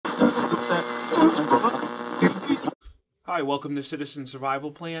Hi, welcome to Citizen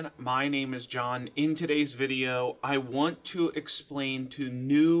Survival Plan. My name is John. In today's video, I want to explain to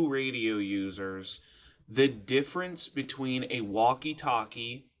new radio users the difference between a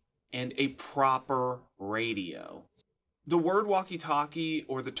walkie-talkie and a proper radio. The word walkie-talkie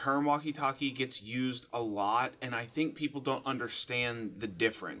or the term walkie-talkie gets used a lot, and I think people don't understand the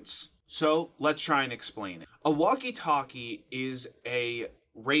difference. So let's try and explain it. A walkie-talkie is a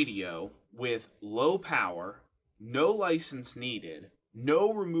radio with low power, no license needed,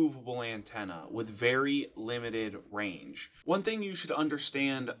 no removable antenna with very limited range. One thing you should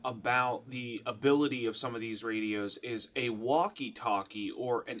understand about the ability of some of these radios is a walkie-talkie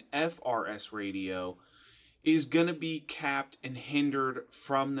or an FRS radio is going to be capped and hindered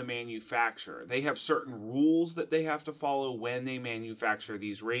from the manufacturer. They have certain rules that they have to follow when they manufacture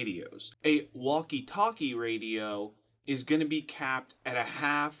these radios. A walkie-talkie radio is going to be capped at a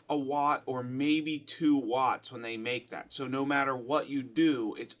half a watt or maybe 2 watts when they make that. So no matter what you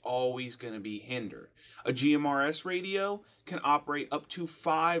do, it's always going to be hindered. A GMRS radio can operate up to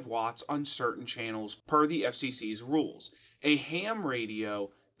 5 watts on certain channels per the FCC's rules. A ham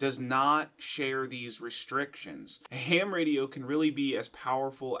radio does not share these restrictions. A ham radio can really be as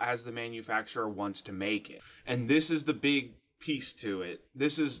powerful as the manufacturer wants to make it. And this is the big piece to it.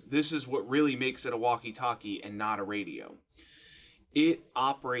 This is what really makes it a walkie-talkie and not a radio. It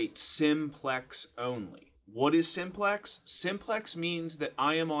operates simplex only. What is simplex? Simplex means that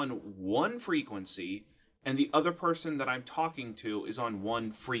I am on one frequency and the other person that I'm talking to is on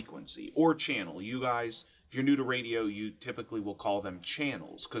one frequency or channel. You guys, if you're new to radio, you typically will call them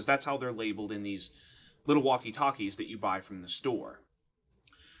channels because that's how they're labeled in these little walkie-talkies that you buy from the store.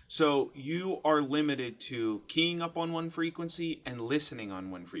 So you are limited to keying up on one frequency and listening on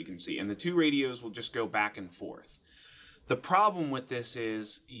one frequency, and the two radios will just go back and forth. The problem with this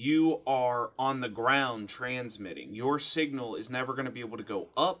is you are on the ground transmitting. Your signal is never going to be able to go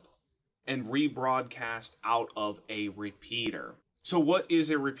up and rebroadcast out of a repeater. So what is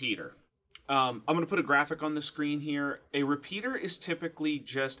a repeater? I'm going to put a graphic on the screen here. A repeater is typically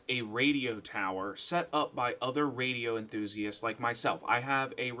just a radio tower set up by other radio enthusiasts like myself. I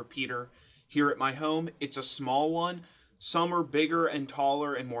have a repeater here at my home. It's a small one. Some are bigger and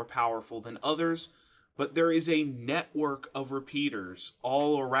taller and more powerful than others, but there is a network of repeaters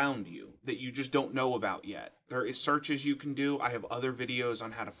all around you that you just don't know about yet. There is searches you can do. I have other videos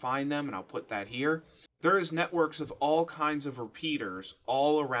on how to find them, and I'll put that here. There is networks of all kinds of repeaters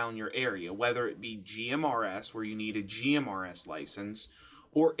all around your area, whether it be GMRS, where you need a GMRS license,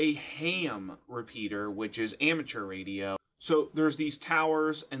 or a ham repeater, which is amateur radio. So there's these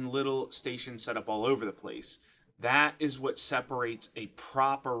towers and little stations set up all over the place. That is what separates a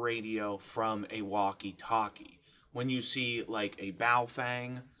proper radio from a walkie-talkie. When you see like a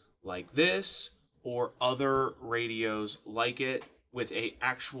Baofeng like this, or other radios like it with an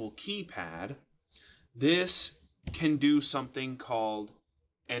actual keypad, this can do something called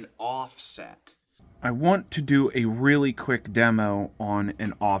an offset. I want to do a really quick demo on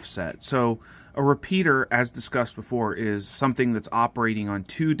an offset. So a repeater, as discussed before, is something that's operating on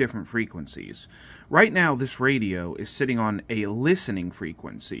 2 different frequencies. Right now, this radio is sitting on a listening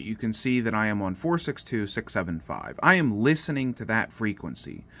frequency. You can see that I am on 462.675. I am listening to that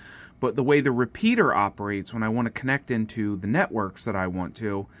frequency. But the way the repeater operates when I want to connect into the networks that I want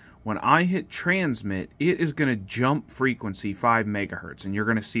to, when I hit transmit, it is going to jump frequency 5 megahertz, and you're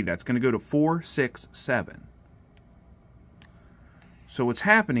going to see that's going to go to 467. So what's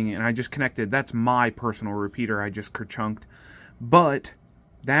happening, and I just connected, that's my personal repeater I just chunked, but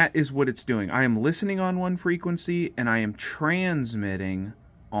that is what it's doing. I am listening on one frequency, and I am transmitting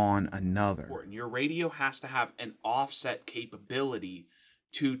on another. Your radio has to have an offset capability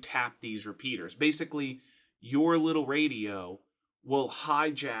to tap these repeaters. Basically, your little radio will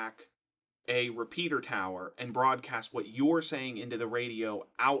hijack a repeater tower and broadcast what you're saying into the radio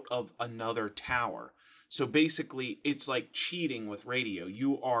out of another tower. So basically, it's like cheating with radio.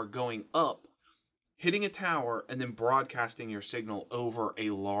 You are going up, hitting a tower, and then broadcasting your signal over a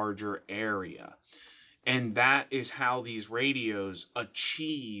larger area. And that is how these radios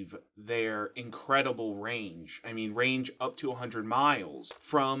achieve their incredible range. I mean, range up to 100 miles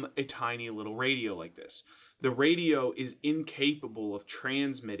from a tiny little radio like this. The radio is incapable of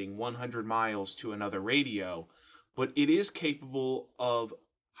transmitting 100 miles to another radio, but it is capable of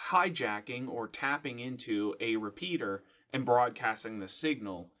hijacking or tapping into a repeater and broadcasting the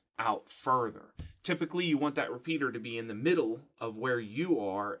signal out further. Typically, you want that repeater to be in the middle of where you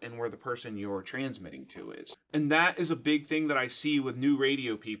are and where the person you're transmitting to is. And that is a big thing that I see with new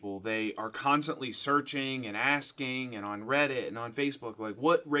radio people. They are constantly searching and asking, and on Reddit and on Facebook, like,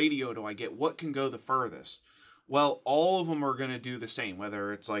 what radio do I get? What can go the furthest? Well, all of them are going to do the same,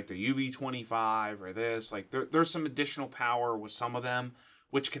 whether it's like the UV25 or this. Like there's some additional power with some of them,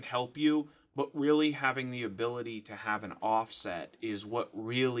 which can help you. But really having the ability to have an offset is what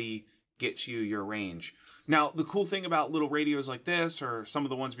really gets you your range. Now, the cool thing about little radios like this, or some of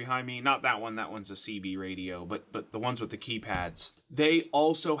the ones behind me, not that one's a CB radio, but the ones with the keypads, they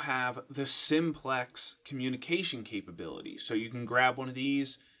also have the Simplex communication capability. So you can grab one of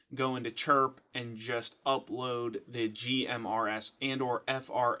these, go into Chirp, and just upload the GMRS and or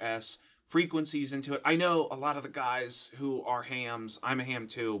FRS frequencies into it. I know a lot of the guys who are hams, I'm a ham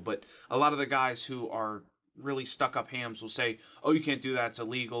too, but a lot of the guys who are really stuck up hams will say, oh, you can't do that, it's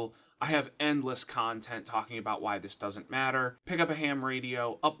illegal. I have endless content talking about why this doesn't matter. Pick up a ham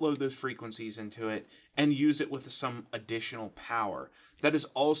radio, upload those frequencies into it, and use it with some additional power. That is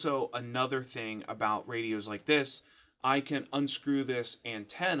also another thing about radios like this. I can unscrew this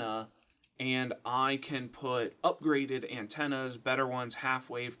antenna and I can put upgraded antennas, better ones, half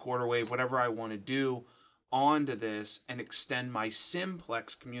wave, quarter wave, whatever I want to do onto this and extend my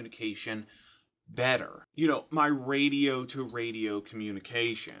Simplex communication better. You know, my radio to radio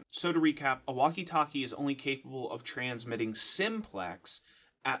communication. So to recap, a walkie-talkie is only capable of transmitting Simplex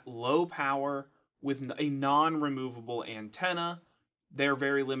at low power with a non-removable antenna. They're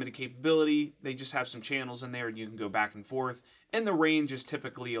very limited capability. They just have some channels in there and you can go back and forth. And the range is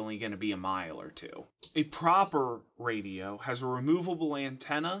typically only going to be a mile or two. A proper radio has a removable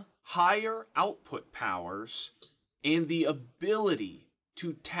antenna, higher output powers, and the ability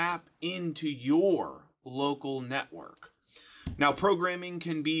to tap into your local network. Now, programming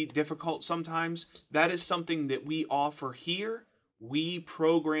can be difficult sometimes. That is something that we offer here. We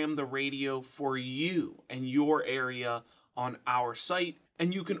program the radio for you and your area on our site,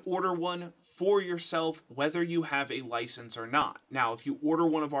 and you can order one for yourself whether you have a license or not. Now, if you order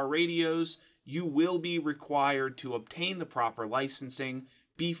one of our radios, you will be required to obtain the proper licensing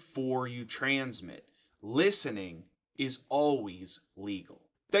before you transmit. Listening is always legal.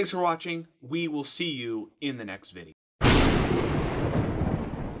 Thanks for watching. We will see you in the next video.